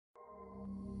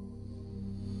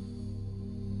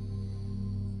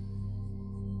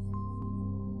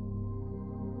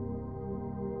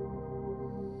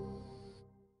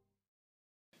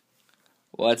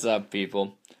What's up,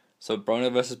 people? So,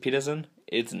 Broner versus Peterson?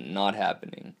 It's not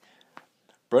happening.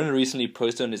 Broner recently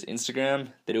posted on his Instagram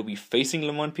that he'll be facing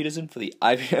Lamont Peterson for the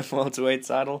IBF welterweight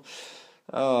title.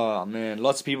 Oh man,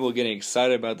 lots of people were getting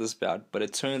excited about this bout, but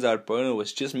it turns out Broner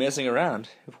was just messing around.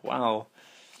 Wow,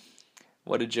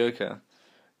 what a joker.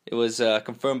 It was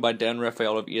confirmed by Dan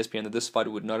Raphael of ESPN that this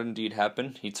fight would not indeed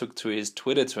happen. He took to his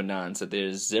Twitter to announce that there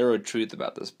is zero truth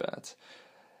about this bout.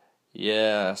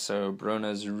 Yeah, so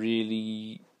Broner's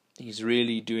he's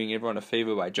really doing everyone a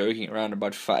favor by joking around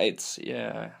about fights.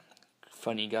 Yeah,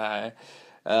 funny guy.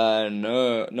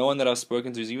 No one that I've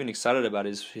spoken to is even excited about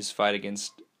his fight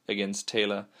against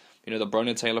Taylor. You know, the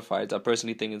Broner Taylor fight. I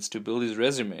personally think it's to build his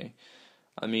resume.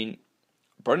 I mean,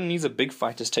 Broner needs a big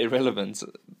fight to stay relevant.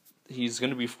 He's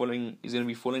gonna be falling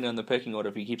down the pecking order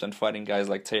if he keeps on fighting guys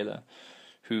like Taylor,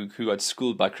 who got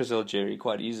schooled by Chris Algieri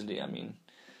quite easily. I mean,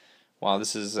 wow,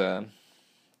 this is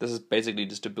basically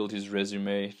just to build his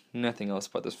resume. Nothing else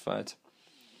about this fight.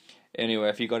 Anyway,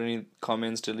 if you got any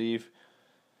comments to leave,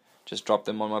 just drop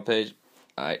them on my page.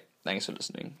 Alright, thanks for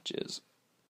listening. Cheers.